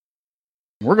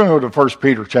We're going to go to 1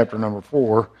 Peter chapter number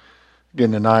 4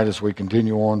 again tonight as we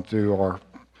continue on through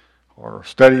our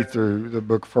study through the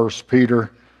book 1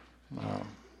 Peter.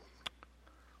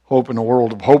 Hope in a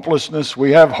world of hopelessness.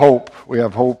 We have hope. We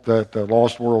have hope that the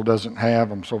lost world doesn't have.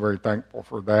 I'm so very thankful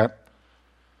for that.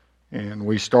 And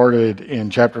we started in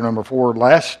chapter number 4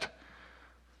 last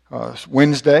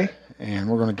Wednesday, and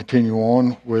we're going to continue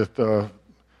on with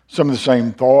some of the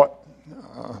same thought,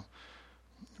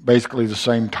 basically the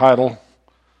same title.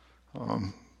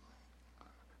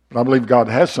 But I believe God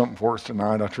has something for us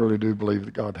tonight. I truly do believe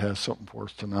that God has something for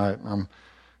us tonight. And I'm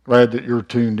glad that you're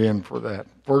tuned in for that.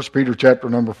 1 Peter chapter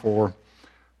number 4.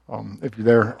 If you're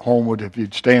there at home, if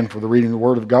you'd stand for the reading of the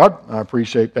Word of God, I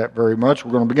appreciate that very much.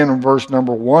 We're going to begin in verse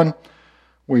number 1.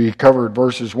 We covered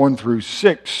verses 1 through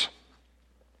 6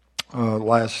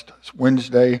 last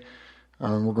Wednesday.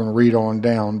 We're going to read on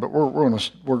down, but we're going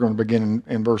to begin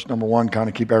in verse number 1, kind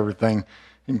of keep everything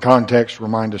in context,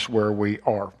 remind us where we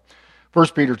are. 1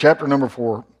 Peter chapter number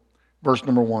 4, verse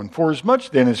number 1. For as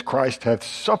much then as Christ hath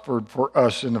suffered for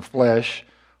us in the flesh,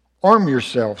 arm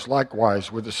yourselves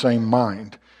likewise with the same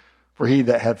mind. For he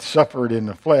that hath suffered in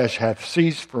the flesh hath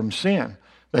ceased from sin,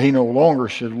 that he no longer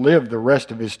should live the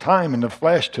rest of his time in the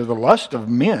flesh to the lust of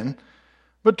men,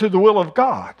 but to the will of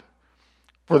God.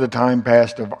 For the time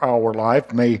past of our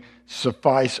life may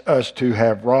suffice us to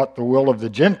have wrought the will of the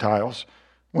Gentiles,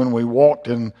 when we walked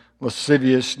in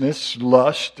lasciviousness,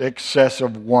 lust, excess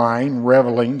of wine,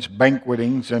 revelings,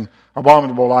 banquetings, and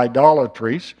abominable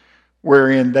idolatries,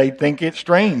 wherein they think it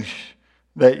strange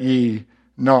that ye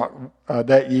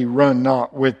run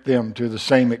not with them to the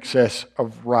same excess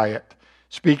of riot,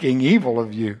 speaking evil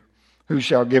of you, who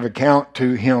shall give account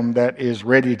to him that is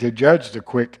ready to judge the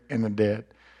quick and the dead.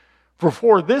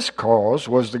 For this cause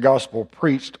was the gospel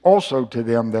preached also to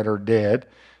them that are dead,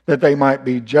 that they might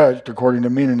be judged according to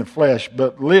men in the flesh,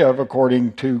 but live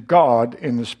according to God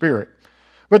in the Spirit.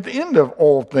 But the end of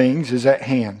all things is at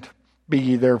hand. Be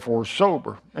ye therefore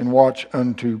sober, and watch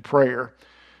unto prayer.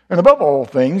 And above all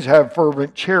things have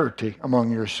fervent charity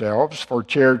among yourselves, for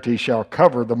charity shall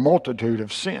cover the multitude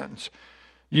of sins.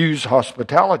 Use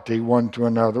hospitality one to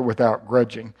another without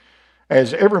grudging.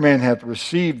 As every man hath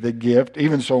received the gift,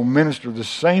 even so minister the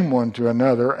same one to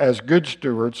another as good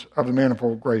stewards of the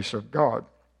manifold grace of God.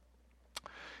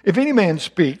 If any man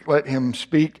speak, let him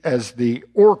speak as the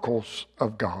oracles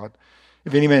of God.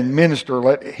 If any man minister,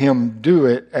 let him do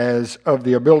it as of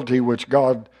the ability which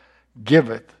God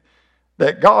giveth,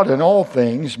 that God in all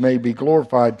things may be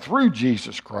glorified through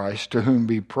Jesus Christ, to whom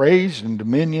be praise and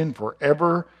dominion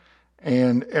forever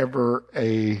and ever.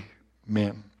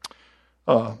 Amen.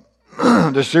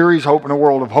 The series, Hope in a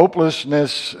World of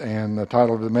Hopelessness, and the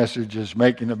title of the message is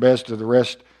Making the Best of the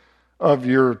Rest of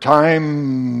Your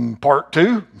Time, Part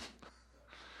 2.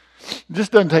 It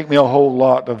just doesn't take me a whole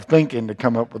lot of thinking to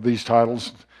come up with these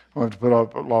titles. I have to put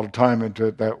up a lot of time into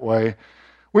it that way.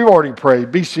 We've already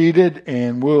prayed. Be seated,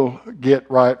 and we'll get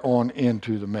right on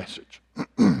into the message.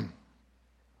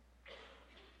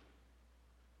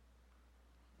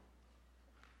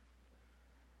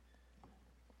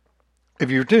 If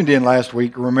you were tuned in last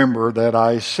week, remember that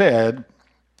I said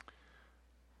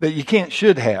that you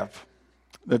should have,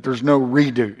 that there's no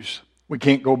redos. We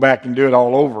can't go back and do it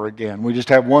all over again. We just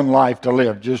have one life to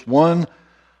live, just one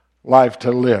life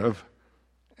to live,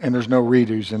 and there's no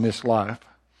redos in this life.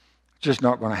 It's just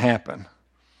not going to happen.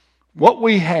 What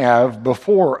we have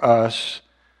before us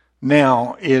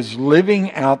now is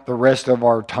living out the rest of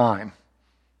our time.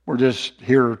 We're just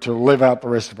here to live out the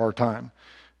rest of our time.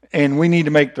 And we need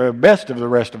to make the best of the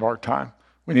rest of our time.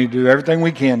 We need to do everything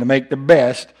we can to make the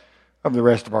best of the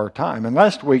rest of our time. And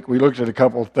last week we looked at a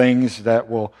couple of things that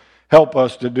will help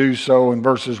us to do so. In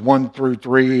verses 1 through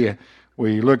 3,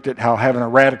 we looked at how having a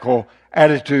radical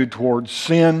attitude towards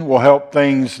sin will help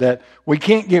things that we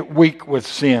can't get weak with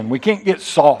sin. We can't get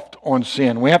soft on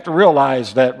sin. We have to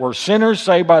realize that we're sinners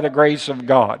saved by the grace of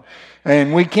God.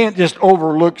 And we can't just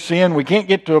overlook sin. We can't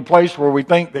get to a place where we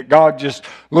think that God just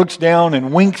looks down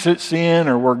and winks at sin,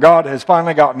 or where God has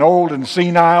finally gotten old and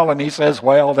senile and he says,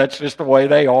 well, that's just the way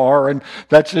they are, and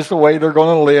that's just the way they're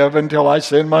going to live until I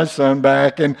send my son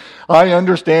back. And I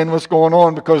understand what's going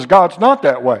on, because God's not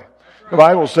that way. The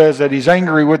Bible says that he's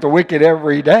angry with the wicked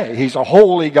every day. He's a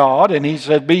holy God, and he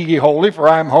said, be ye holy, for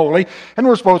I am holy. And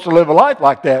we're supposed to live a life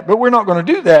like that. But we're not going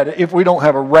to do that if we don't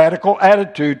have a radical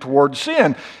attitude towards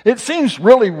sin. It seems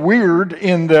really weird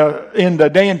in the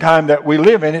day and time that we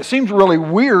live in. It seems really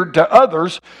weird to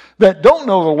others that don't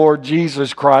know the Lord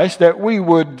Jesus Christ that we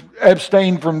would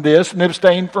abstain from this and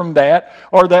abstain from that,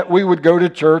 or that we would go to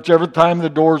church every time the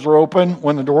doors are open,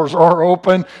 when the doors are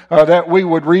open, that we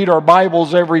would read our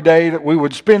Bibles every day, that that we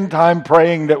would spend time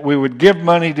praying, that we would give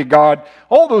money to God.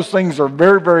 All those things are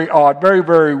very, very odd, very,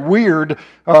 very weird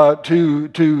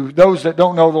to those that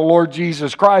don't know the Lord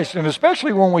Jesus Christ. And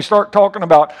especially when we start talking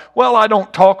about, well, I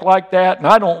don't talk like that, and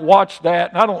I don't watch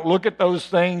that, and I don't look at those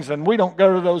things, and we don't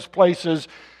go to those places.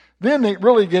 Then it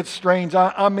really gets strange.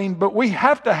 I mean, but we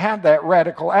have to have that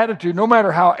radical attitude no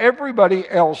matter how everybody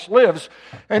else lives.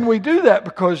 And we do that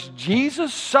because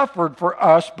Jesus suffered for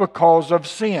us because of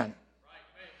sin.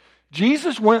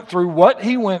 Jesus went through what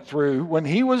he went through when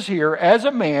he was here as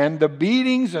a man, the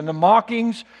beatings and the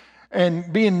mockings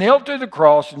and being nailed to the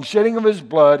cross and shedding of his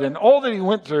blood and all that he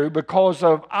went through because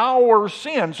of our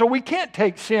sin. So we can't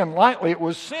take sin lightly. It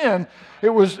was sin.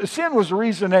 Sin was the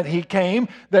reason that he came,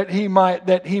 that he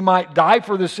might die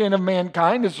for the sin of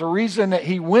mankind. It's the reason that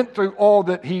he went through all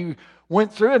that he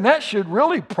went through, and that should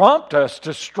really prompt us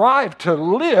to strive to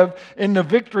live in the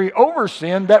victory over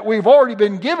sin that we've already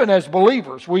been given as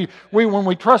believers. We when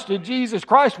we trusted Jesus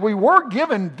Christ, we were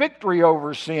given victory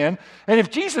over sin, and if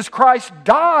Jesus Christ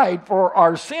died for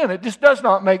our sin, it just does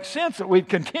not make sense that we'd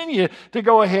continue to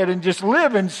go ahead and just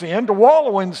live in sin, to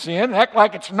wallow in sin, act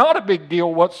like it's not a big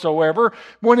deal whatsoever,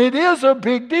 when it is a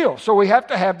big deal. So we have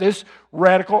to have this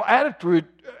radical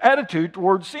attitude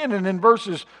towards sin. And in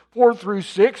verses 4 through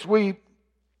 6, we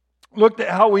looked at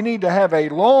how we need to have a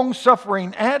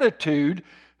long-suffering attitude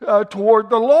toward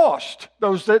the lost,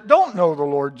 those that don't know the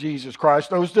Lord Jesus Christ,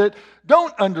 those that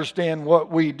don't understand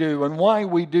what we do and why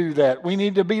we do that. We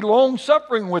need to be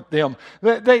long-suffering with them.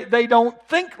 They don't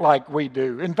think like we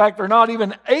do. In fact, they're not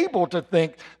even able to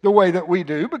think the way that we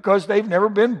do because they've never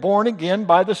been born again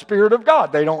by the Spirit of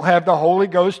God. They don't have the Holy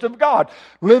Ghost of God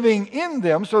living in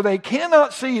them, so they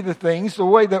cannot see the things the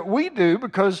way that we do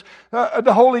because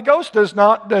the Holy Ghost does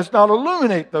not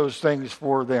illuminate those things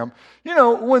for them. You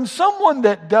know, when someone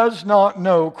that does not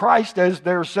know Christ as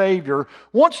their Savior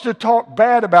wants to talk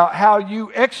bad about how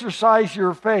you exercise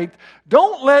your faith,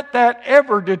 don't let that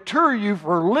ever deter you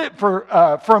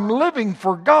from living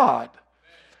for God.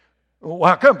 Well,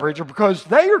 how come, preacher? Because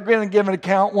they are going to give an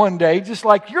account one day, just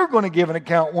like you're going to give an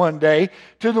account one day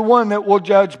to the one that will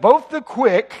judge both the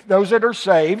quick, those that are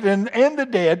saved, and the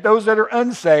dead, those that are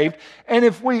unsaved. And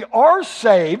if we are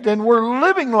saved and we're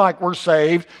living like we're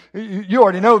saved, you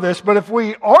already know this, but if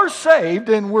we are saved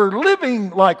and we're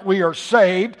living like we are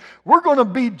saved, we're going to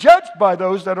be judged by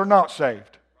those that are not saved.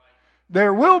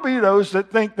 There will be those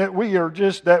that think that we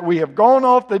have gone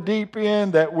off the deep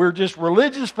end, that we're just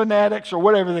religious fanatics or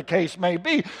whatever the case may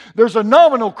be. There's a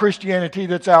nominal Christianity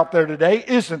that's out there today,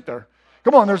 isn't there?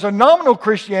 Come on, there's a nominal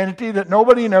Christianity that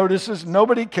nobody notices,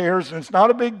 nobody cares, and it's not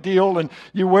a big deal, and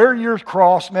you wear your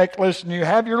cross necklace, and you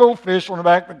have your little fish on the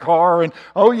back of the car, and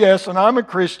oh yes, and I'm a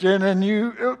Christian, and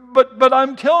but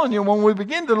I'm telling you, when we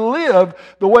begin to live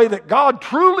the way that God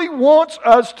truly wants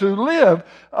us to live,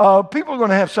 people are going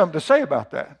to have something to say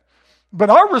about that. But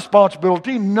our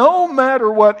responsibility, no matter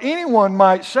what anyone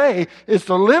might say, is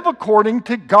to live according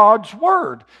to God's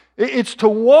Word. It's to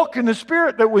walk in the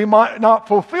Spirit that we might not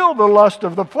fulfill the lust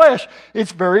of the flesh.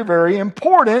 It's very, very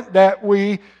important that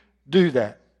we do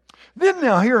that. Then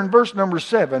now here in verse number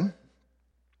 7,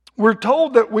 we're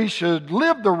told that we should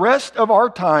live the rest of our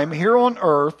time here on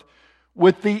earth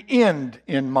with the end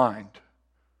in mind.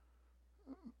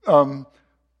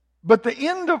 But the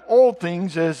end of all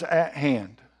things is at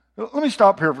hand. Let me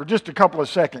stop here for just a couple of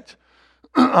seconds.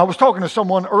 I was talking to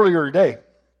someone earlier today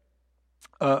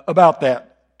about that.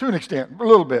 To an extent, a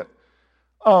little bit.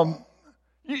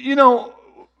 You know,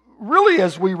 really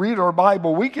as we read our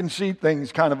Bible, we can see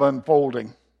things kind of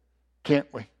unfolding, can't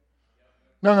we?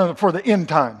 No, for the end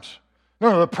times.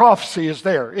 No, the prophecy is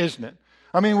there, isn't it?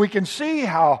 I mean, we can see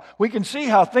how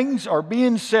things are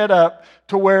being set up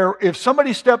to where if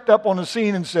somebody stepped up on the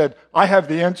scene and said, I have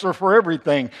the answer for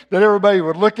everything, that everybody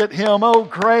would look at him, oh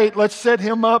great, let's set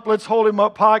him up, let's hold him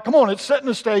up high. Come on, it's setting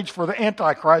the stage for the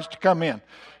Antichrist to come in.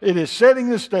 It is setting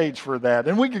the stage for that.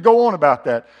 And we could go on about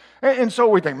that. And so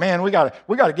we think, man, we got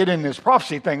to get in this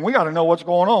prophecy thing. We got to know what's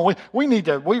going on. What we need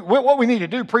to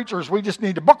do, preachers, we just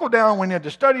need to buckle down. We need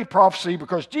to study prophecy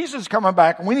because Jesus is coming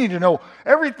back, and we need to know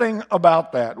everything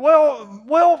about that. Well,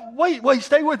 wait,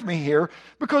 stay with me here,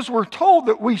 because we're told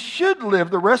that we should live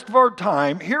the rest of our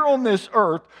time here on this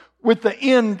earth with the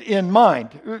end in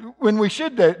mind. When we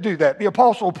should do that, the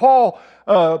Apostle Paul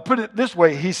put it this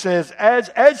way. He says,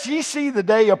 as ye see the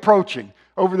day approaching,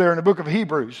 over there in the book of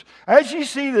Hebrews, as ye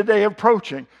see the day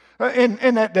approaching,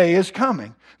 and that day is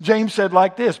coming. James said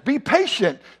like this, be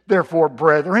patient, therefore,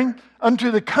 brethren, unto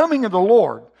the coming of the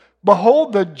Lord.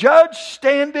 Behold, the judge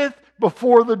standeth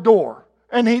before the door.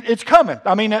 And it's coming.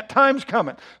 I mean, that time's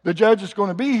coming. The judge is going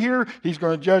to be here. He's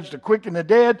going to judge the quick and the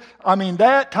dead. I mean,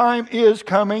 that time is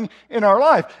coming in our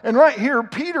life. And right here,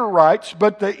 Peter writes,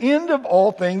 but the end of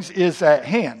all things is at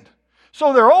hand.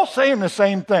 So they're all saying the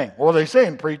same thing. What are they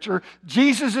saying, preacher?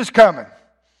 Jesus is coming.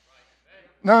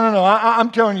 No.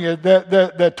 I'm telling you,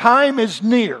 the time is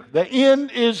near. The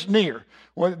end is near.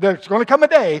 Well, there's going to come a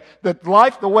day that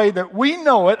life, the way that we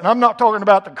know it, and I'm not talking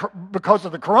about because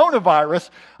of the coronavirus,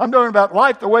 I'm talking about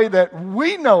life the way that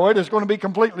we know it is going to be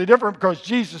completely different because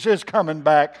Jesus is coming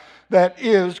back. That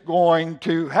is going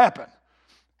to happen.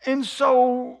 And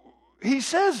so he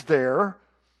says there,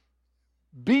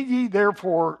 be ye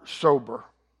therefore sober.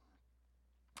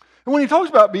 And when he talks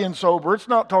about being sober, it's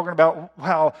not talking about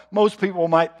how most people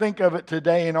might think of it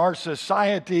today in our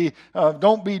society.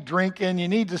 Don't be drinking, you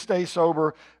need to stay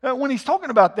sober. When he's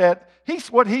talking about that,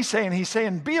 what he's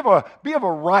saying, be of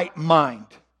a right mind.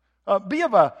 Be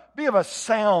of a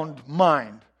sound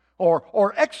mind.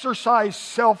 Or exercise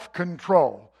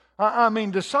self-control. I mean,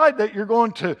 decide that you're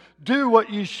going to do what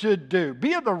you should do.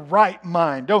 Be of the right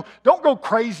mind. Don't go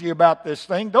crazy about this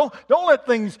thing. Don't let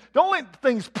things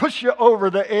push you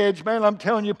over the edge. Man, I'm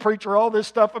telling you, preacher, all this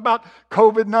stuff about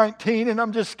COVID-19, and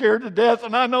I'm just scared to death,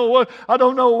 and I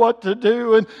don't know what to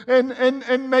do,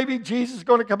 and maybe Jesus is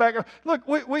going to come back. Look,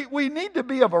 we need to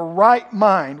be of a right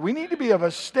mind. We need to be of a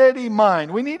steady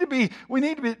mind. We need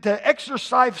to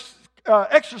exercise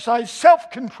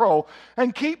self-control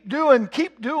and keep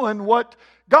doing what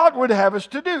God would have us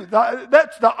to do.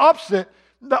 That's the opposite.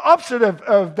 The opposite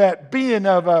of that being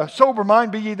of a sober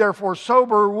mind, be ye therefore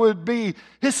sober, would be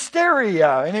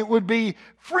hysteria, and it would be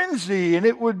frenzy, and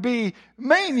it would be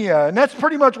mania. And that's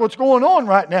pretty much what's going on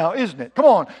right now, isn't it? Come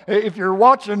on. If you're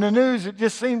watching the news, it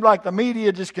just seems like the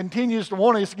media just continues to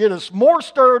want us to get us more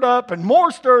stirred up and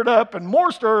more stirred up and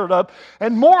more stirred up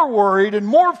and more worried and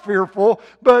more fearful.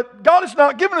 But God has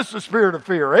not given us the spirit of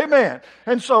fear. Amen.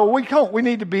 And so we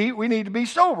need to be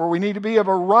sober. We need to be of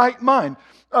a right mind.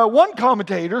 One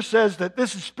commentator says that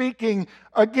this is speaking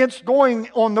against going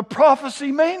on the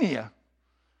prophecy mania.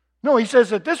 No, he says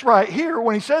that this right here,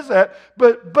 when he says that,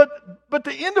 but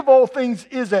the end of all things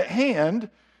is at hand,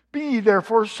 be ye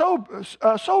therefore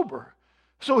sober.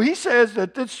 So he says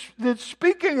that it's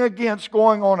speaking against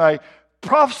going on a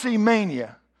prophecy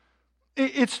mania.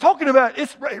 It's talking about,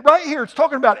 it's right here, it's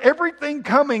talking about everything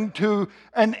coming to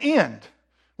an end.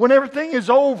 When everything is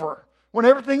over, when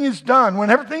everything is done, when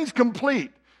everything's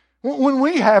complete. When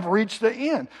we have reached the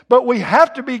end. But we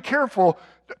have to be careful,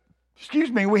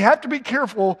 we have to be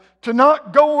careful to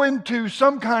not go into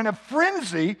some kind of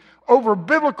frenzy over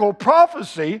biblical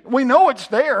prophecy. We know it's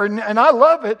there, and I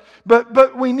love it,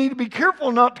 but we need to be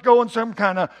careful not to go in some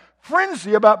kind of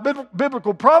frenzy about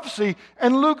biblical prophecy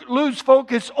and lose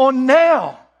focus on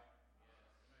now.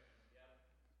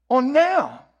 On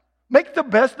now. Make the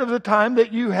best of the time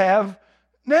that you have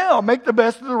now. Make the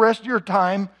best of the rest of your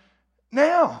time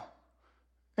now.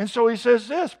 And so he says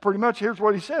this, pretty much, here's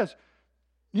what he says.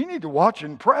 You need to watch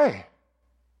and pray.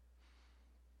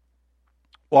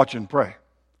 Watch and pray.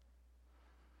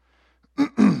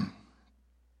 Do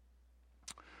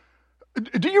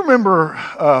you remember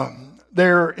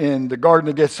there in the Garden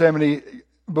of Gethsemane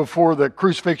before the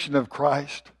crucifixion of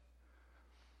Christ?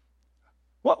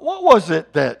 What was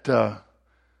it that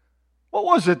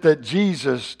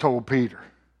Jesus told Peter?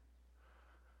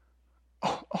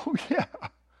 Oh yeah.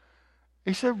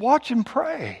 He said, watch and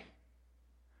pray.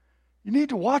 You need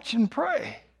to watch and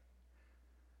pray.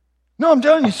 No, I'm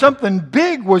telling you, something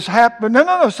big was happening.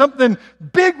 No, something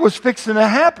big was fixing to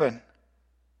happen.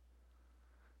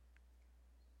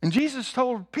 And Jesus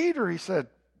told Peter, he said,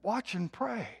 watch and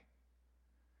pray.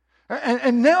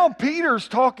 And now Peter's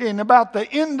talking about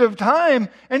the end of time,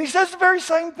 and he says the very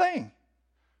same thing.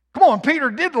 Come on, Peter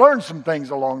did learn some things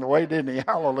along the way, didn't he?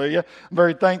 Hallelujah. I'm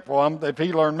very thankful. If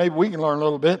he learned, maybe we can learn a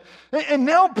little bit. And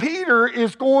now Peter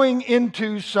is going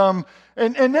into some,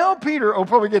 and now Peter,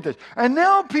 probably get this. And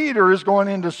now Peter is going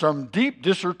into some deep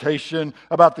dissertation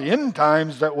about the end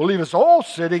times that will leave us all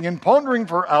sitting and pondering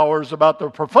for hours about the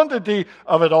profundity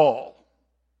of it all.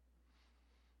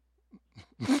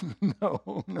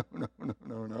 No.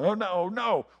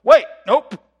 Wait,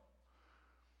 nope.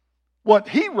 What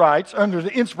he writes under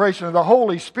the inspiration of the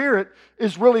Holy Spirit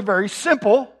is really very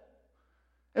simple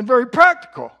and very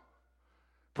practical.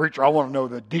 Preacher, I want to know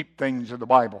the deep things of the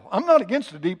Bible. I'm not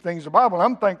against the deep things of the Bible.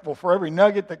 I'm thankful for every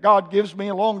nugget that God gives me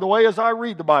along the way as I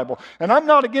read the Bible. And I'm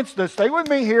not against this. Stay with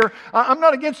me here. I'm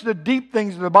not against the deep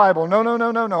things of the Bible. No.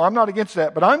 I'm not against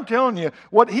that. But I'm telling you,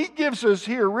 what he gives us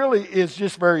here really is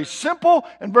just very simple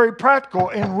and very practical.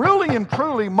 And really and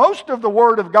truly, most of the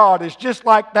Word of God is just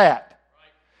like that.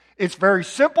 It's very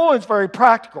simple, it's very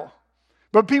practical.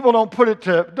 But people don't put it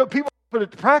to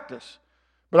practice.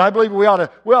 But I believe we ought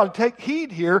to take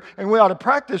heed here, and we ought to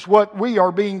practice what we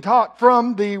are being taught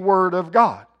from the Word of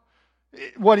God.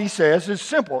 What he says is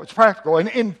simple, it's practical. And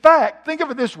in fact, think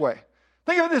of it this way.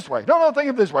 Think of it this way. No, think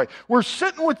of it this way. We're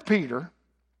sitting with Peter.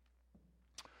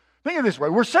 Think of it this way.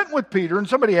 We're sitting with Peter, and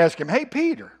somebody asks him, "Hey,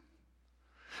 Peter,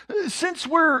 since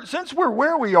we're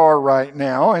where we are right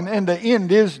now, and the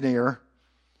end is near,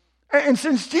 and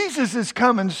since Jesus is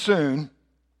coming soon,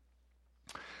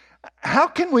 how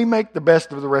can we make the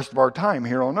best of the rest of our time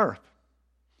here on earth?"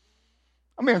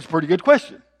 I mean, it's a pretty good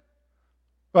question,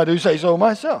 if I do say so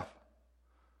myself.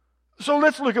 So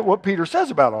let's look at what Peter says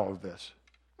about all of this.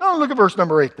 Now look at verse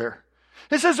number 8 there.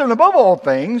 It says, "And above all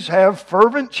things, have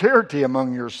fervent charity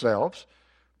among yourselves,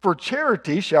 for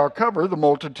charity shall cover the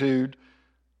multitude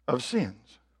of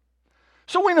sins."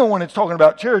 So we know when it's talking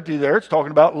about charity there, it's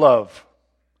talking about love.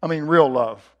 I mean, real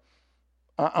love.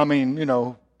 I mean,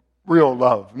 real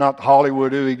love, not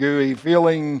Hollywood ooey-gooey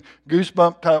feeling,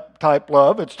 goosebump type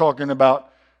love. It's talking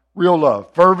about real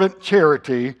love, fervent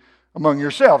charity among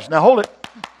yourselves. Now hold it.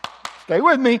 Stay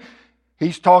with me.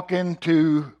 He's talking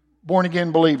to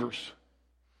born-again believers.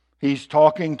 He's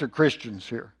talking to Christians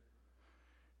here.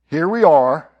 Here we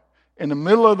are in the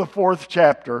middle of the 4th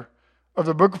chapter of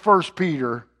the book of 1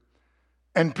 Peter,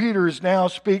 and Peter is now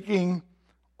speaking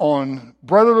on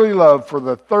brotherly love for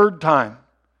the 3rd time.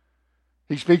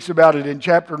 He speaks about it in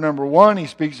chapter number 1, he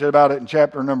speaks about it in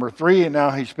chapter number 3, and now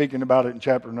he's speaking about it in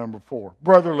chapter number 4.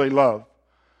 Brotherly love.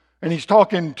 And he's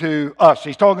talking to us,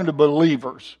 he's talking to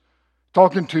believers,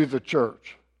 talking to the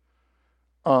church.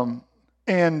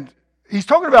 And he's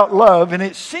talking about love, and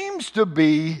it seems to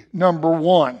be number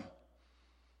 1.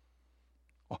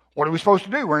 What are we supposed to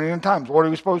do? We're in the end times. What are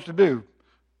we supposed to do?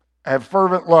 Have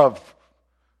fervent love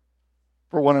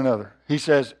for one another. He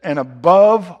says, "And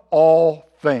above all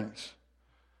things,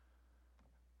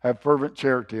 have fervent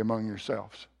charity among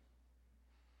yourselves."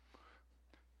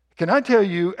 Can I tell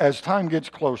you, as time gets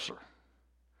closer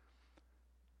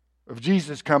of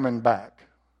Jesus coming back,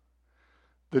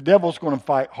 the devil's going to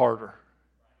fight harder.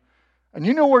 And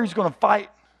you know where he's going to fight?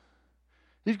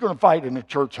 He's going to fight in the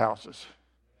church houses.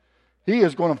 He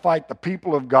is going to fight the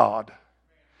people of God.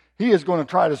 He is going to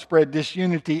try to spread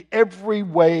disunity every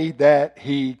way that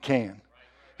he can.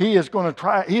 He is going to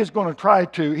try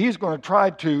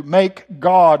to make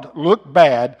God look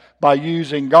bad by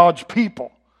using God's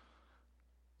people.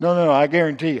 No, I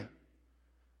guarantee you.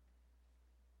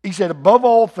 He said, above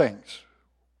all things,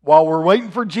 while we're waiting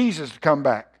for Jesus to come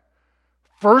back,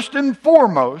 first and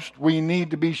foremost, we need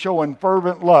to be showing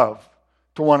fervent love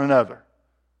to one another.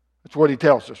 That's what he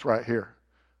tells us right here.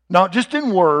 Not just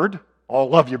in word. "Oh,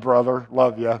 love you, brother.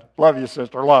 Love you. Love you,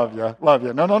 sister. Love you. Love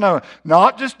you." No.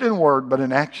 Not just in word, but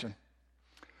in action.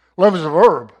 Love is a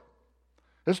verb.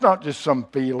 It's not just some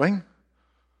feeling.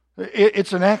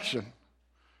 It's an action.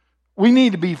 We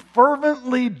need to be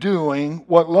fervently doing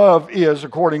what love is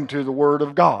according to the Word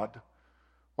of God.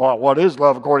 Well, what is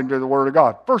love according to the Word of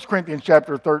God? 1 Corinthians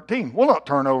chapter 13. We'll not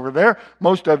turn over there.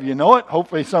 Most of you know it.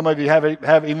 Hopefully some of you have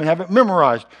it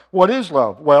memorized. What is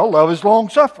love? Well, love is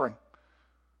long-suffering.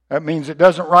 That means it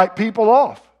doesn't write people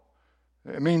off.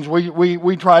 It means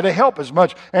we try to help as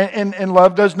much. And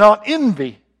love does not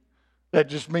envy. That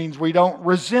just means we don't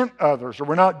resent others or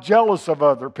we're not jealous of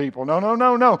other people.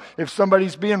 No. If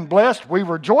somebody's being blessed, we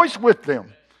rejoice with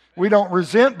them. We don't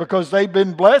resent because they've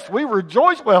been blessed. We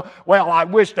rejoice. Well, I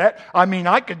wish that.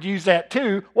 I could use that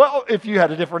too. Well, if you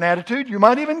had a different attitude, you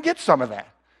might even get some of that.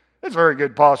 It's a very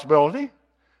good possibility.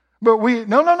 But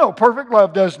no. Perfect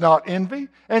love does not envy,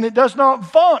 and it does not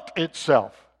vaunt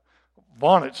itself.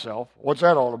 Vaunt itself? What's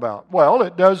that all about? Well,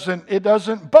 it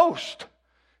doesn't boast.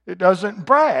 It doesn't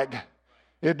brag.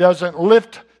 It doesn't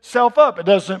lift self up. It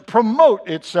doesn't promote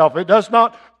itself. It does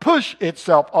not push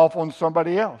itself off on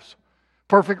somebody else.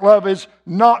 Perfect love is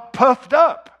not puffed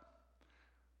up,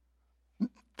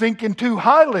 thinking too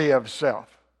highly of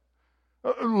self.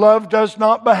 Love does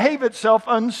not behave itself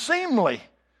unseemly,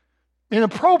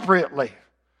 inappropriately,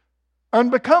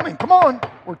 unbecoming. Come on,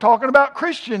 we're talking about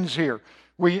Christians here.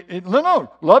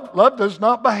 Love does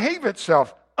not behave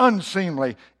itself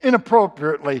unseemly,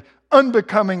 inappropriately,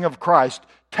 unbecoming of Christ,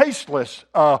 tasteless,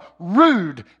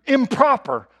 rude,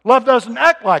 improper. Love doesn't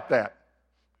act like that.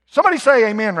 Somebody say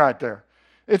amen right there.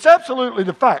 It's absolutely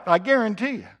the fact, I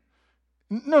guarantee you.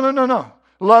 No.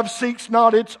 Love seeks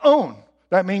not its own.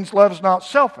 That means love's not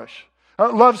selfish.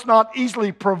 Love's not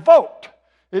easily provoked.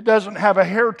 It doesn't have a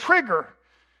hair trigger.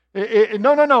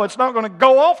 No. It's not going to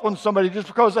go off on somebody just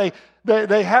because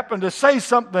they happen to say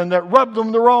something that rubbed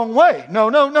them the wrong way.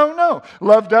 No.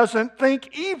 Love doesn't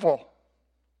think evil.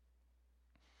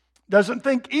 Doesn't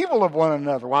think evil of one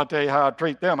another. Well, I'll tell you how I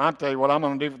treat them. I'll tell you what I'm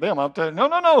going to do for them. I'll tell you.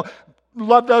 No.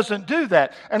 Love doesn't do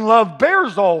that. And love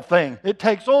bears all things. It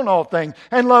takes on all things.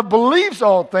 And love believes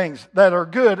all things that are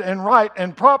good and right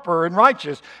and proper and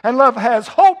righteous. And love has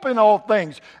hope in all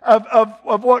things of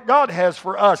what God has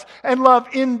for us. And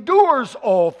love endures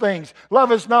all things.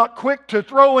 Love is not quick to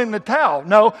throw in the towel.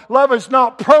 No, love is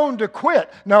not prone to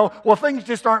quit. No, well, things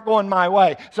just aren't going my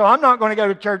way. So I'm not going to go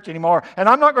to church anymore. And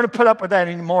I'm not going to put up with that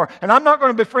anymore. And I'm not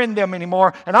going to befriend them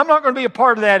anymore. And I'm not going to be a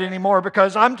part of that anymore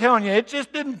because I'm telling you, it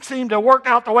just didn't seem to work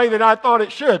out the way that I thought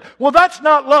it should. Well, that's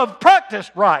not love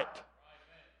practiced right.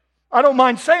 I don't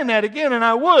mind saying that again, and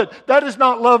I would. That is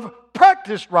not love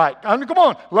practiced right. I mean, come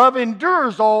on. Love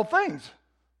endures all things.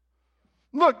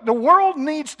 Look, the world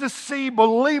needs to see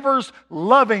believers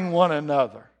loving one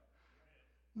another.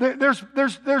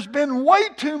 There's been way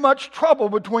too much trouble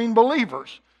between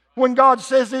believers when God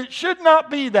says it should not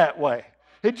be that way.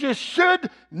 It just should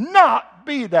not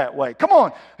be that way. Come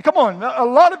on. A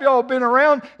lot of y'all have been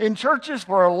around in churches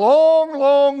for a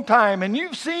long time, and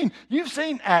you've seen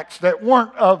acts that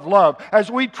weren't of love. As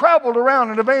we traveled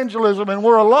around in evangelism, and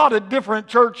we're a lot of different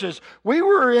churches, we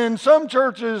were in some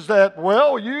churches that,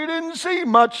 well, you didn't see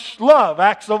much love,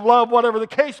 acts of love, whatever the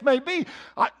case may be.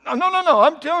 No.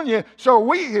 I'm telling you. So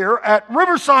we here at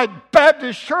Riverside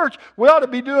Baptist Church, we ought to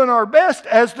be doing our best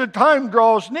as the time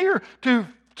draws near to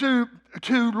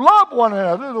love one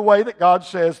another the way that God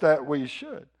says that we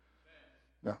should.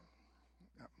 Yeah.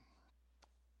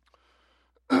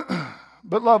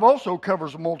 But love also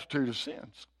covers a multitude of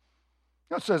sins.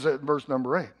 That says it in verse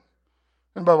number 8.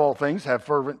 And above all things, have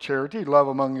fervent charity, love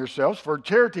among yourselves, for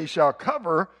charity shall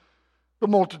cover the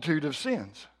multitude of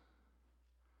sins.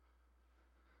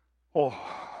 Oh,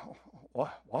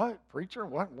 what preacher?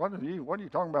 What are you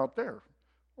talking about there?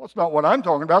 Well, it's not what I'm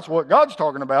talking about. It's what God's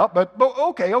talking about. But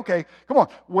okay. Come on.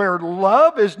 Where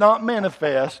love is not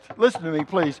manifest, listen to me,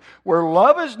 please. Where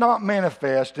love is not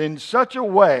manifest in such a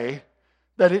way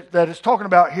that it's talking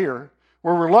about here,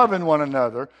 where we're loving one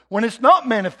another, when it's not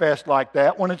manifest like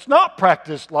that, when it's not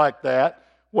practiced like that,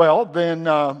 well, then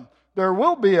there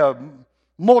will be a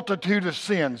multitude of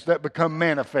sins that become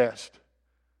manifest.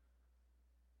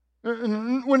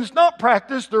 When it's not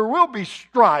practiced, there will be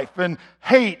strife and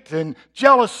hate and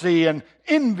jealousy and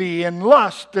envy and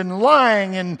lust and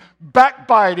lying and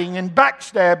backbiting and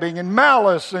backstabbing and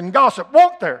malice and gossip,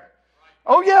 won't there?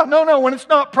 Oh yeah, no, when it's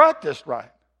not practiced right.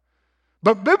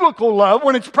 But biblical love,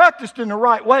 when it's practiced in the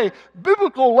right way,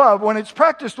 biblical love, when it's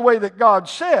practiced the way that God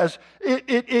says,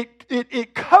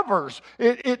 it covers,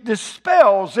 it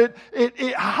dispels, it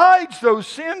hides those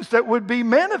sins that would be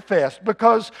manifest.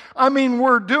 Because,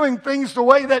 we're doing things the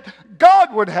way that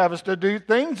God would have us to do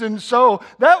things. And so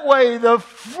that way the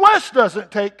flesh doesn't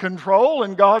take control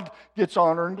and God gets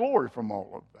honor and glory from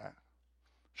all of that.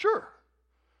 Sure.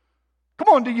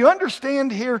 Come on, do you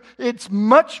understand here? It's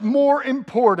much more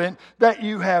important that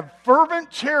you have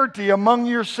fervent charity among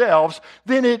yourselves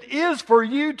than it is for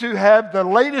you to have the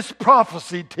latest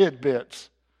prophecy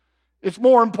tidbits. It's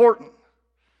more important.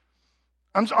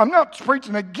 I'm not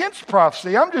preaching against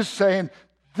prophecy. I'm just saying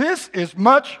this is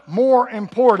much more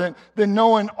important than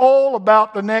knowing all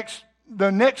about the next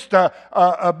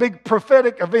big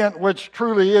prophetic event, which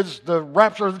truly is the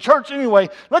rapture of the church. Anyway,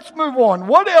 let's move on.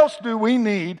 What else do we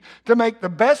need to make the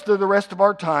best of the rest of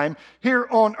our time here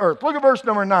on earth? Look at verse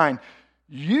number 9.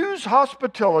 Use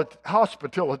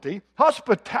hospitality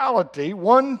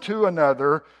one to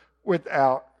another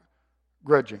without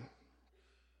grudging.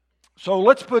 So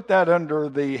let's put that under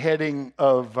the heading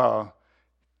of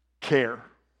care.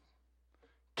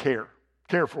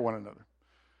 Care for one another.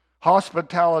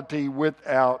 Hospitality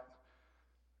without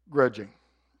grudging.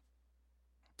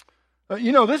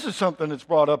 This is something that's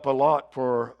brought up a lot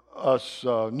for us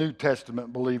New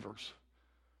Testament believers.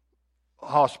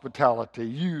 Hospitality.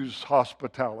 Use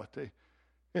hospitality.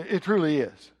 It truly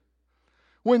is.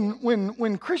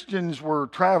 When Christians were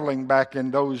traveling back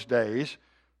in those days,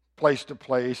 place to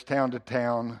place, town to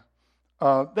town,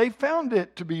 they found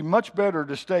it to be much better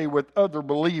to stay with other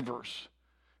believers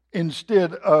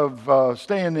instead of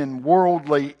staying in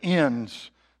worldly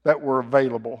inns that were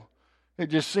available. It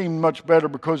just seemed much better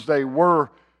because they were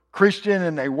Christian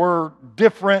and they were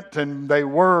different and they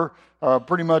were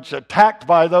pretty much attacked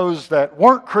by those that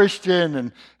weren't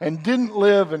Christian and didn't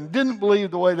live and didn't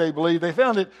believe the way they believed. They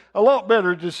found it a lot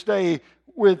better to stay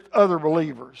with other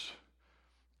believers.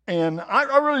 And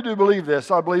I really do believe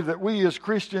this. I believe that we as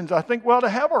Christians, I think we ought to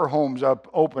have our homes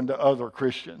open to other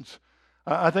Christians.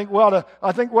 I think we ought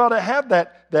to have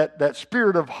that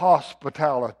spirit of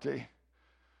hospitality.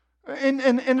 And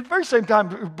at the very same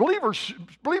time, believers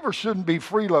shouldn't be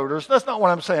freeloaders. That's not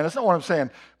what I'm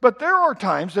saying. But there are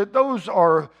times that those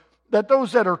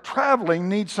that are traveling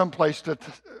need some place to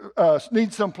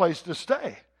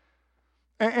stay.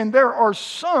 And there are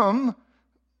some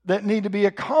that need to be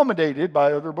accommodated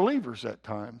by other believers at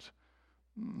times.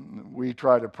 We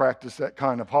try to practice that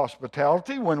kind of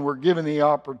hospitality when we're given the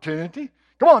opportunity.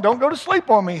 Come on, don't go to sleep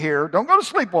on me here. Don't go to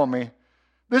sleep on me.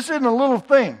 This isn't a little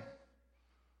thing.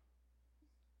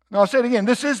 Now, I'll say it again.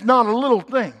 This is not a little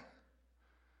thing.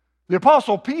 The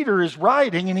Apostle Peter is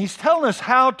writing, and he's telling us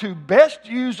how to best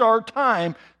use our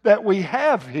time that we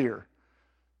have here.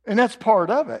 And that's part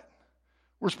of it.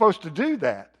 We're supposed to do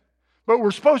that. But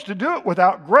we're supposed to do it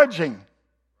without grudging.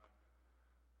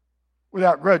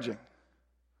 Without grudging.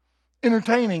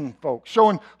 Entertaining folks.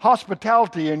 Showing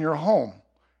hospitality in your home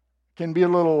can be a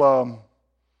little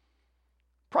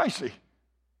pricey. It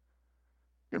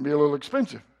can be a little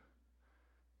expensive.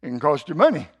 It can cost you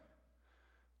money.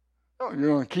 You're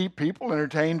going to keep people,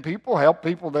 entertain people, help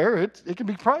people there. It can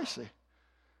be pricey.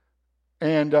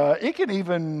 And it can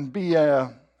even be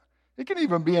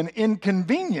an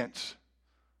inconvenience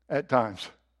at times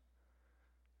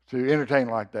to entertain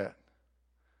like that.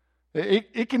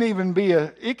 It can even be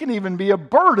a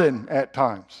burden at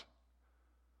times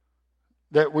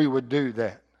that we would do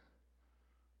that.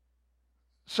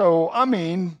 So, I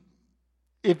mean,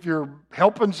 if you're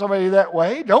helping somebody that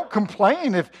way, don't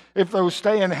complain if those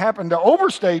staying happen to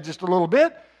overstay just a little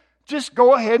bit. Just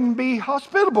go ahead and be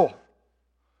hospitable.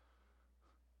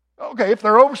 Okay, if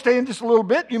they're overstaying just a little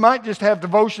bit, you might just have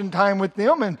devotion time with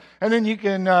them, and then you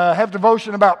can have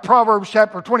devotion about Proverbs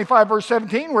chapter 25, verse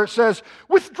 17, where it says,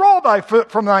 "Withdraw thy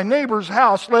foot from thy neighbor's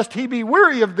house, lest he be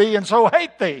weary of thee, and so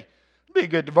hate thee." It'd be a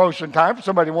good devotion time for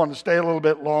somebody wanting to stay a little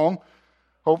bit long.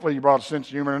 Hopefully you brought a sense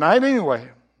of humor tonight. Anyway,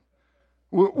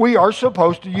 we are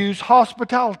supposed to use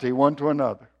hospitality one to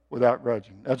another without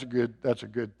grudging. That's a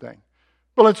good thing.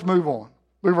 But let's move on.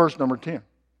 Look at verse number 10.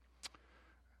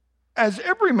 As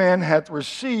every man hath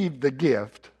received the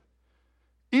gift,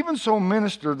 even so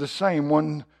minister the same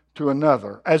one to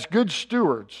another, as good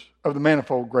stewards of the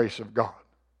manifold grace of God.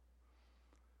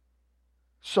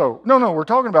 So, we're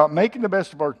talking about making the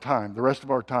best of our time, the rest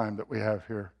of our time that we have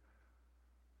here.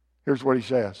 Here's what he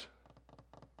says.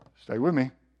 Stay with me.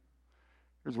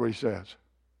 Here's what he says.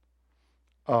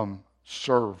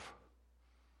 Serve.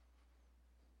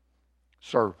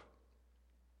 Serve.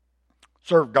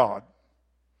 Serve God.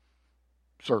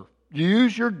 Serve.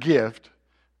 Use your gift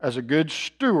as a good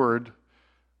steward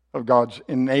of God's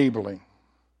enabling.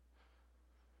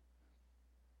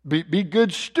 Be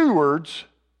good stewards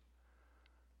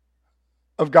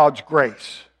of God's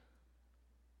grace.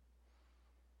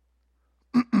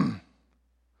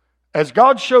 As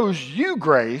God shows you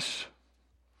grace,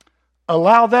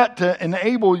 allow that to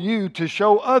enable you to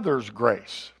show others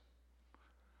grace.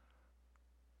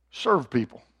 Serve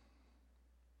people.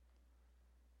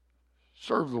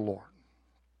 Serve the Lord.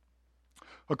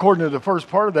 According to the first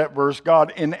part of that verse,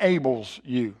 God enables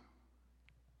you.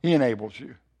 He enables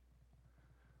you.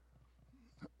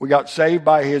 We got saved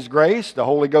by His grace. The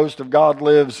Holy Ghost of God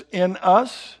lives in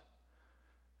us,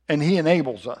 and He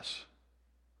enables us.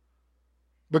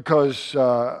 Because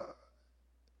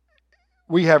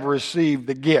we have received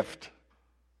the gift.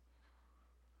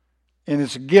 And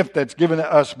it's a gift that's given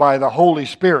to us by the Holy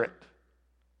Spirit.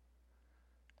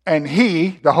 And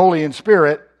He, the Holy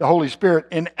Spirit,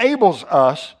 enables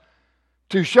us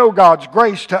to show God's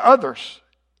grace to others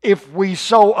if we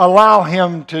so allow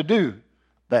Him to do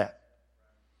that.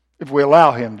 If we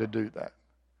allow Him to do that.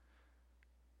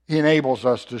 He enables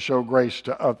us to show grace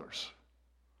to others.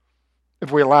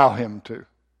 If we allow Him to.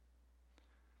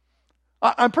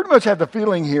 I pretty much have the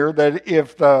feeling here that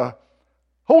if the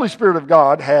Holy Spirit of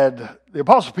God had the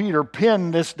Apostle Peter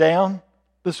pin this down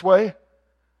this way,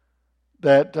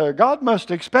 that God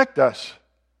must expect us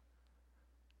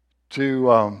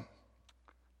to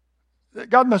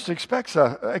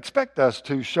expect us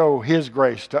to show His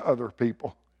grace to other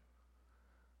people,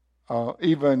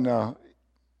 even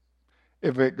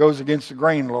if it goes against the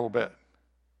grain a little bit,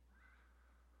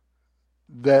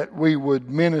 that we would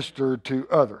minister to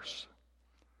others.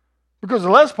 Because the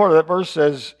last part of that verse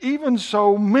says, even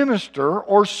so minister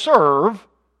or serve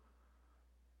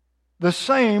the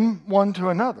same one to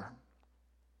another.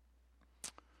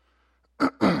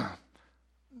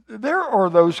 There are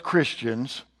those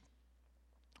Christians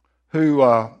who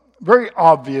very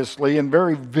obviously and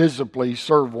very visibly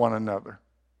serve one another.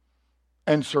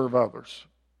 and serve others.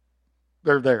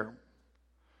 They're there.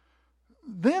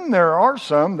 Then there are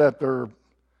some that their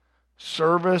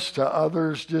service to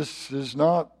others just is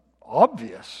not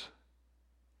obvious.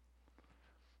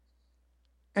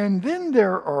 And then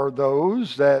there are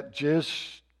those that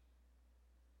just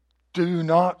do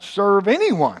not serve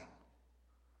anyone.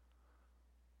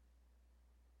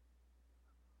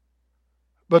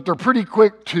 But they're pretty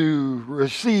quick to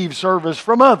receive service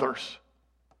from others.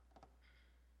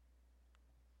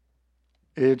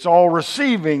 It's all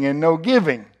receiving and no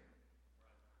giving.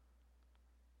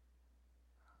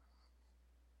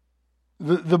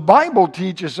 The Bible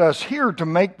teaches us here to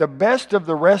make the best of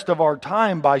the rest of our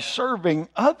time by serving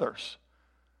others,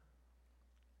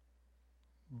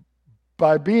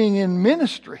 by being in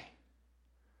ministry.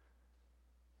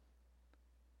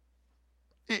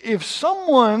 If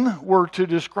someone were to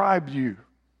describe you,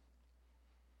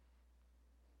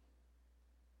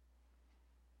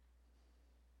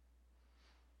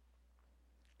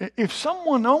 if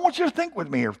someone, I want you to think with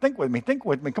me here. Think with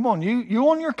me. Come on, you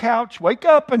on your couch, wake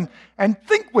up and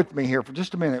think with me here for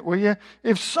just a minute, will you?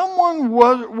 If someone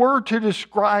were to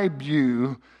describe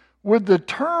you, would the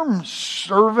term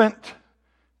servant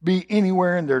be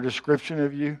anywhere in their description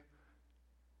of you?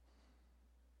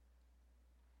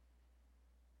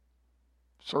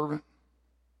 Servant?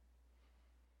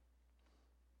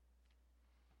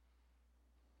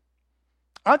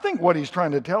 I think what he's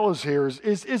trying to tell us here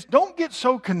is don't get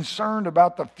so concerned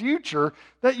about the future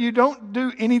that you don't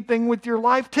do anything with your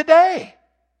life today.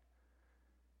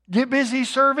 Get busy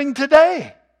serving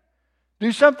today.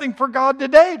 Do something for God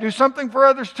today. Do something for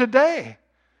others today.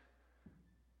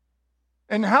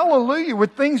 And hallelujah,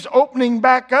 with things opening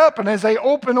back up, and as they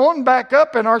open on back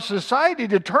up in our society,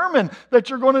 determine that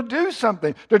you're going to do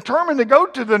something. Determine to go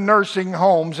to the nursing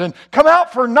homes and come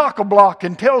out for knock-a-block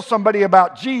and tell somebody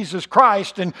about Jesus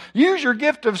Christ and use your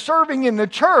gift of serving in the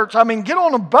church. I mean, get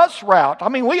on a bus route. I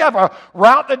mean, we have a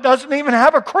route that doesn't even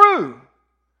have a crew.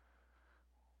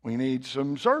 We need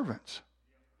some servants.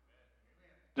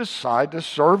 Decide to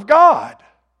serve God.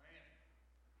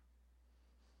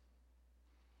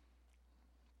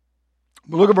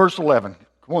 Look at verse 11.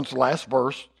 Come on, it's the last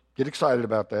verse. Get excited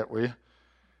about that, will you?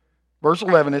 Verse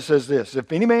 11, it says this: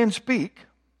 If any man speak,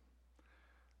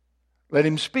 let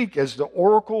him speak as the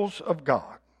oracles of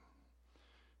God.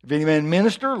 If any man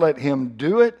minister, let him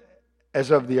do it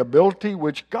as of the ability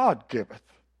which God giveth,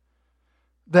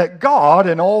 that God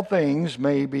in all things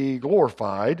may be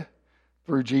glorified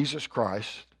through Jesus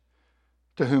Christ,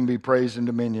 to whom be praise and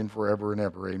dominion forever and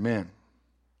ever. Amen.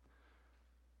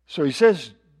 So he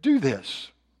says, do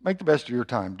this. Make the best of your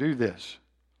time. Do this.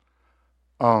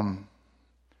 I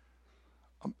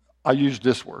used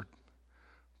this word.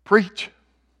 Preach.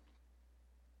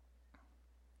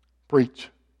 Preach.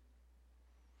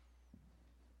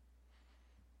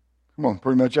 Come on,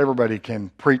 pretty much everybody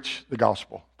can preach the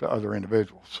gospel to other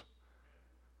individuals.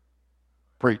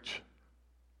 Preach.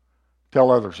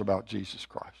 Tell others about Jesus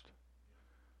Christ.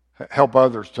 Help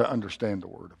others to understand the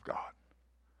Word of God.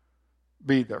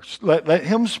 Be there. Let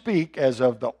him speak as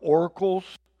of the oracles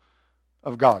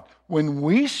of God. When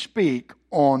we speak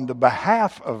on the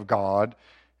behalf of God,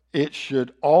 it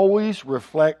should always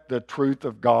reflect the truth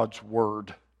of God's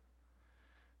Word.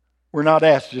 We're not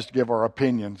asked just to give our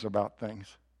opinions about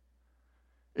things.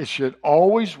 It should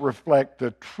always reflect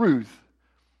the truth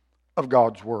of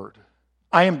God's Word.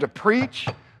 I am to preach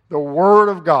the Word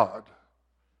of God.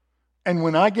 And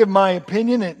when I give my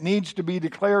opinion, it needs to be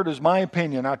declared as my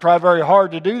opinion. I try very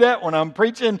hard to do that when I'm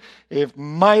preaching. If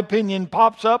my opinion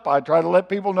pops up, I try to let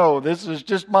people know this is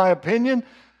just my opinion,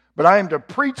 but I am to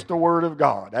preach the Word of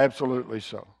God. Absolutely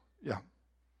so. Yeah.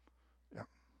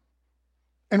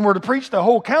 And we're to preach the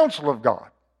whole counsel of God.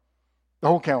 The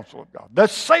whole counsel of God.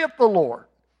 Thus saith the Lord.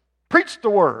 Preach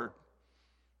the Word.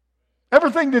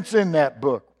 Everything that's in that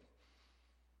book.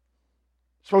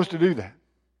 Supposed to do that.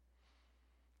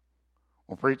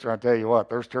 Well, preacher, I tell you what,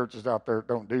 there's churches out there that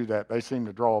don't do that. They seem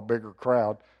to draw a bigger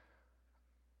crowd.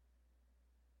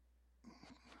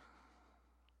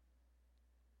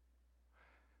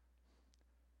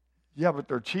 Yeah, but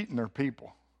they're cheating their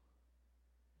people.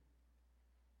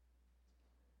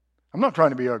 I'm not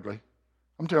trying to be ugly.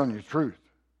 I'm telling you the truth.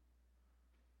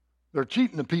 They're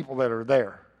cheating the people that are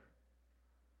there.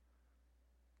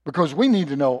 Because we need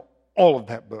to know all of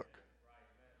that book.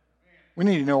 We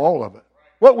need to know all of it.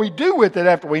 What we do with it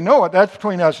after we know it, that's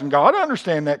between us and God. I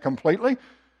understand that completely.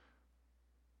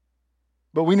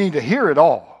 But we need to hear it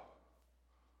all.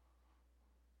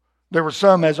 There were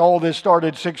some, as all this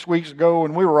started 6 weeks ago,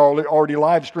 and we were already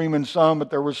live streaming some, but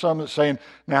there was some that saying,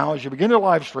 now as you begin to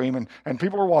live stream and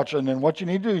people are watching, and what you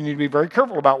need to do, you need to be very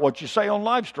careful about what you say on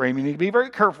live stream. You need to be very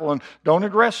careful and don't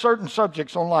address certain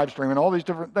subjects on live stream and all these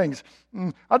different things.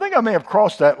 I think I may have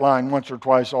crossed that line once or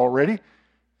twice already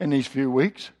in these few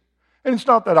weeks. And it's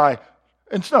not that I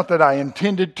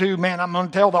intended to, man, I'm going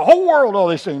to tell the whole world all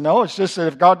these things. No, it's just that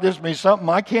if God gives me something,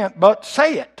 I can't but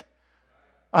say it.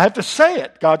 I have to say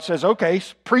it. God says, okay,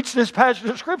 preach this passage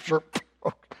of Scripture.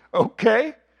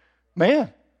 Okay,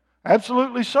 man,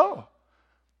 absolutely so.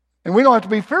 And we don't have to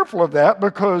be fearful of that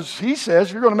because He says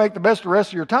if you're going to make the best of the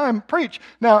rest of your time, preach.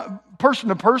 Now, person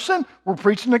to person, we're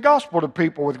preaching the gospel to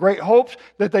people with great hopes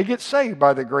that they get saved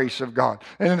by the grace of God.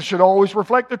 And it should always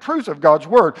reflect the truth of God's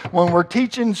Word. When we're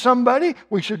teaching somebody,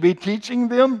 we should be teaching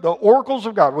them the oracles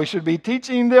of God. We should be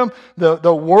teaching them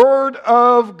the Word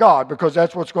of God because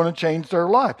that's what's going to change their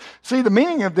life. See, the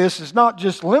meaning of this is not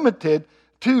just limited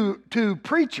to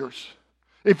preachers.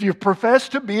 If you profess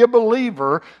to be a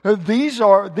believer, there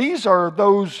are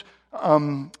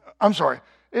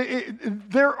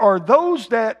those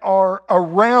that are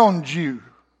around you.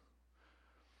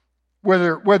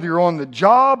 Whether you're on the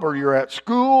job or you're at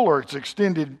school or it's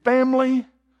extended family.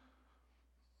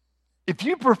 If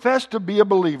you profess to be a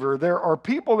believer, there are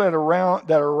people that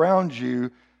are around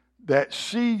you that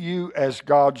see you as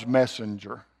God's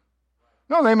messenger.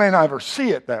 No, they may not ever see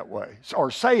it that way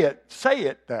or say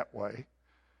it that way.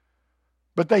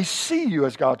 But they see you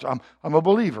as God's. I'm a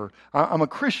believer. I'm a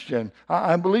Christian.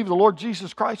 I believe the Lord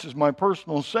Jesus Christ is my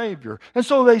personal Savior. And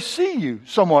so they see you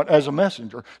somewhat as a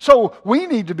messenger. So we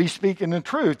need to be speaking the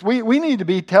truth. We need to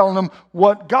be telling them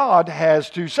what God has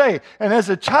to say. And as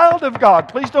a child of God,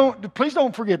 please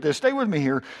don't forget this. Stay with me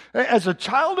here. As a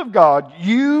child of God,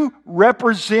 you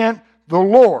represent the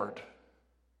Lord.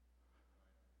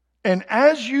 And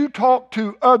as you talk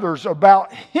to others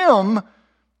about Him,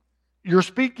 your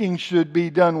speaking should be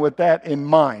done with that in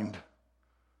mind.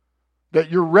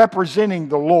 That you're representing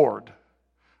the Lord.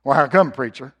 Well, how come,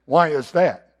 preacher? Why is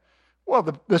that? Well,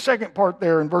 the second part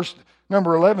there in verse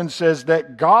number 11 says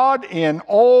that God in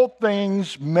all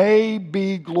things may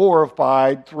be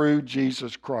glorified through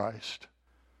Jesus Christ.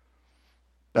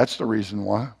 That's the reason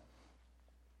why.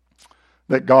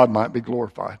 That God might be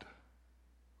glorified.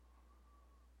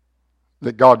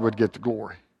 That God would get the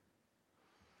glory.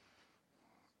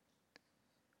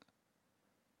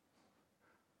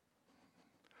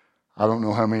 I don't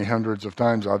know how many hundreds of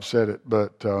times I've said it,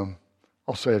 but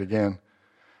I'll say it again.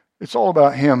 It's all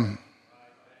about Him.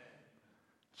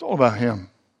 It's all about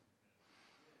Him.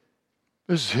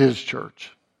 This is His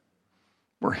church.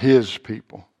 We're His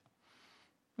people.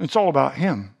 It's all about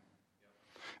Him.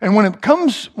 And when it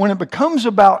becomes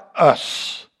about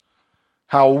us,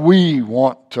 how we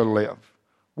want to live,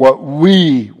 what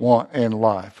we want in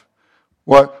life,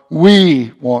 what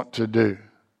we want to do,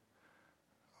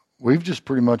 we've just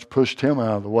pretty much pushed Him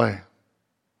out of the way.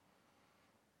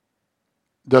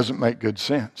 Doesn't make good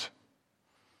sense.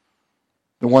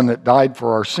 The one that died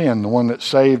for our sin, the one that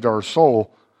saved our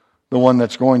soul, the one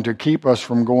that's going to keep us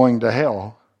from going to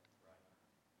hell,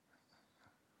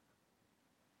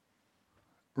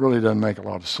 really doesn't make a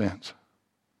lot of sense.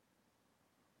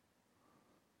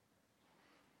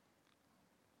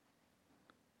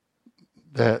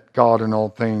 That God in all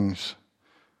things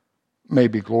may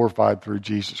be glorified through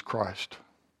Jesus Christ.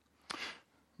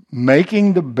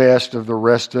 Making the best of the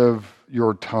rest of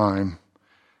your time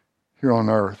here on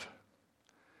earth.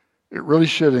 It really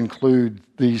should include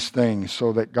these things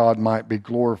so that God might be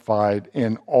glorified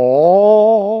in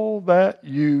all that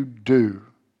you do.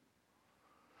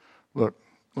 Look,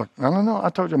 no, I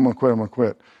told you I'm going to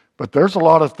quit. But there's a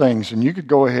lot of things, and you could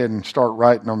go ahead and start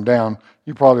writing them down.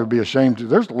 You probably would be ashamed to.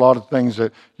 There's a lot of things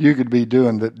that you could be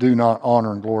doing that do not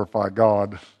honor and glorify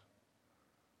God.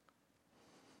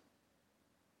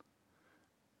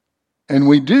 And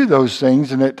we do those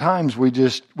things, and at times we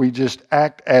just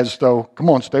act as though, come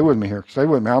on, stay with me here. Stay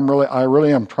with me. I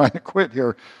really am trying to quit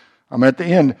here. I'm at the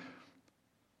end.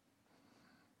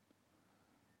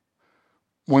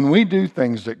 When we do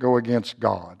things that go against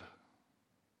God,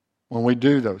 when we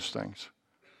do those things,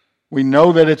 we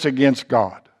know that it's against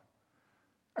God.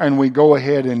 And we go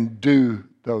ahead and do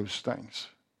those things.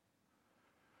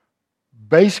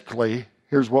 Basically,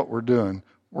 here's what we're doing.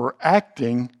 We're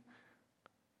acting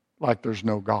like there's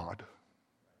no God.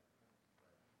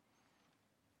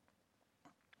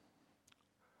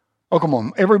 Oh, come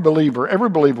on. Every believer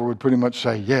would pretty much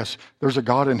say, yes, there's a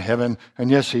God in heaven,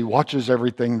 and yes, He watches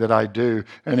everything that I do,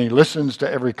 and He listens to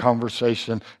every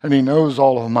conversation, and He knows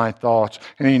all of my thoughts,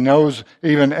 and He knows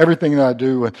even everything that I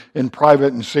do in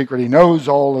private and secret. He knows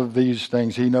all of these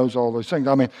things. He knows all those things.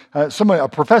 I mean, a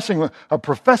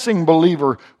professing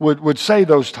believer would say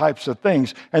those types of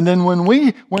things. And then when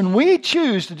we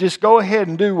choose to just go ahead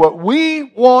and do what we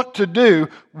want to do,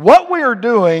 what we are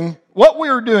doing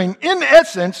in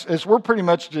essence is we're pretty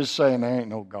much just saying there ain't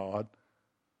no God.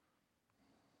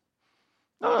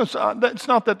 No, it's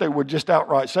not that they would just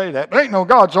outright say that. There ain't no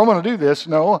God, so I'm going to do this.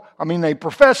 No, I mean they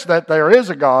profess that there is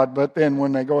a God, but then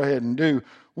when they go ahead and do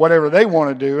whatever they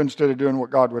want to do instead of doing what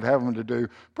God would have them to do,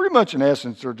 pretty much in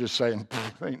essence they're just saying,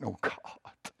 there ain't no God.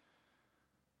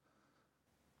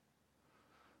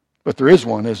 But there is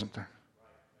one, isn't there?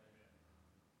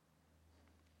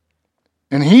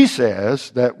 And He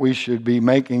says that we should be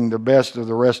making the best of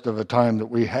the rest of the time that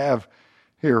we have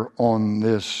here on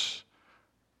this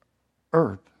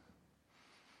earth.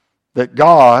 That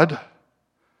God,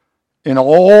 in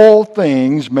all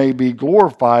things, may be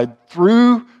glorified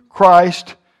through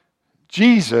Christ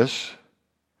Jesus.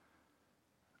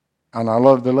 And I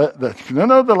love the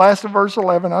last of verse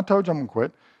 11. I told you I'm going to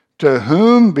quit. To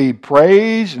whom be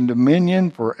praise and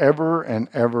dominion forever and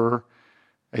ever.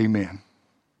 Amen.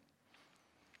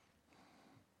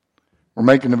 We're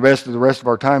making the best of the rest of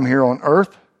our time here on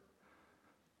earth,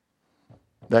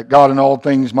 that God in all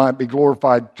things might be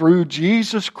glorified through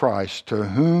Jesus Christ, to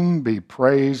whom be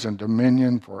praise and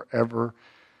dominion forever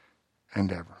and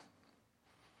ever.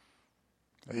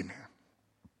 Amen.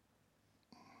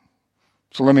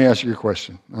 So let me ask you a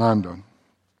question, and I'm done.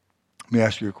 Let me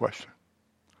ask you a question.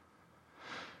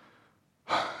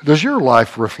 Does your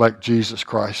life reflect Jesus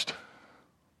Christ?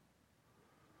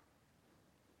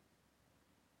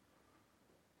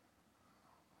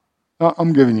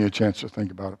 I'm giving you a chance to think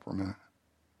about it for a minute.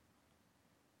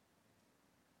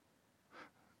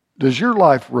 Does your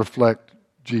life reflect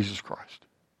Jesus Christ?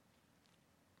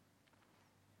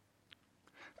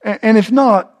 And if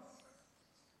not,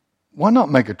 why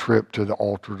not make a trip to the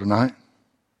altar tonight?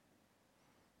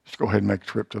 Just go ahead and make a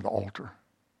trip to the altar.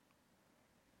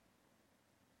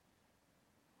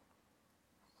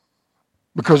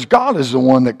 Because God is the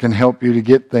one that can help you to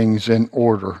get things in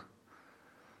order,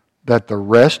 that the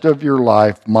rest of your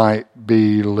life might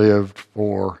be lived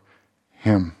for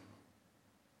Him.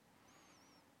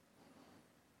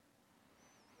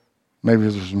 Maybe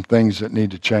there's some things that need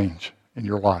to change in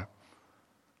your life.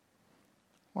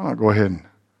 Why not go ahead and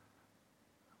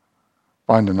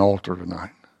find an altar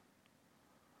tonight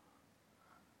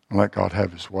and let God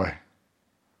have His way,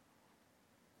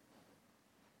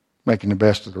 making the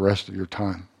best of the rest of your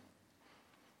time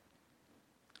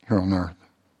here on earth.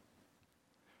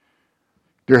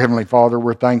 Dear Heavenly Father,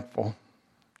 we're thankful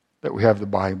that we have the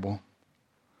Bible.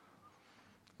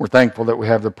 We're thankful that we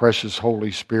have the precious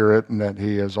Holy Spirit and that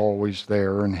He is always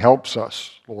there and helps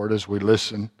us, Lord, as we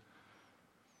listen.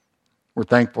 We're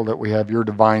thankful that we have Your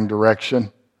divine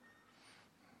direction.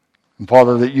 And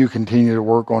Father, that You continue to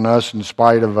work on us in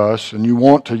spite of us, and You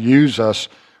want to use us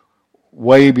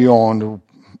way beyond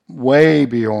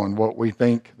what we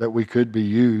think that we could be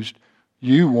used.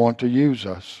 You want to use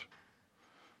us.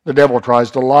 The devil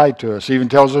tries to lie to us, even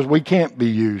tells us we can't be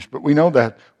used, but we know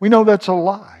that. We know that's a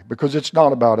lie because it's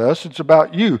not about us, it's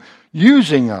about You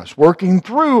using us, working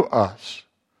through us.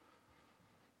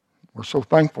 We're so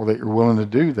thankful that You're willing to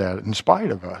do that in spite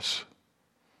of us.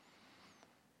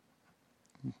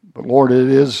 But Lord, it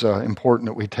is important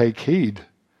that we take heed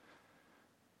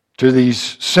to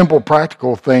these simple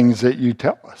practical things that You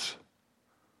tell us,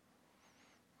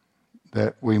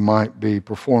 that we might be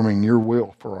performing Your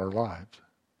will for our lives.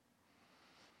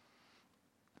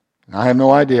 I have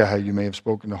no idea how You may have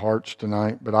spoken to hearts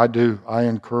tonight, but I do. I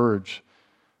encourage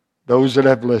those that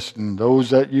have listened, those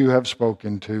that You have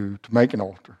spoken to make an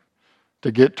altar,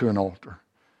 to get to an altar,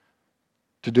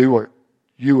 to do what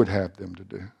You would have them to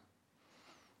do.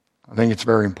 I think it's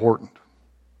very important.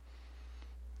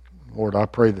 Lord, I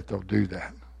pray that they'll do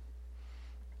that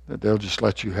they'll just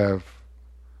let You have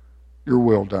Your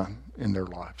will done in their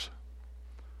lives.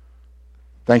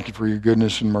 Thank You for Your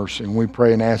goodness and mercy, and we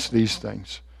pray and ask these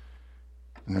things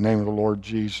in the name of the Lord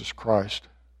Jesus Christ.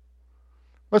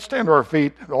 Let's stand to our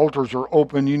feet. The altars are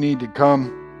open. You need to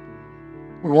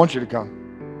come. We want you to come.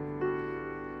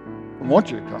 We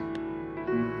want you to come.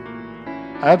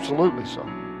 Absolutely so.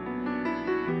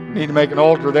 You need to make an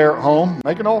altar there at home.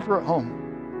 Make an altar at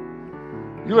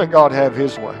home. You let God have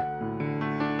His way.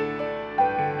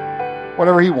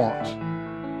 Whatever He wants.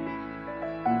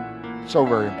 So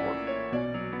very important.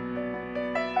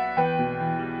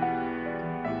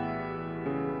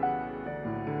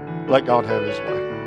 Let God have His way.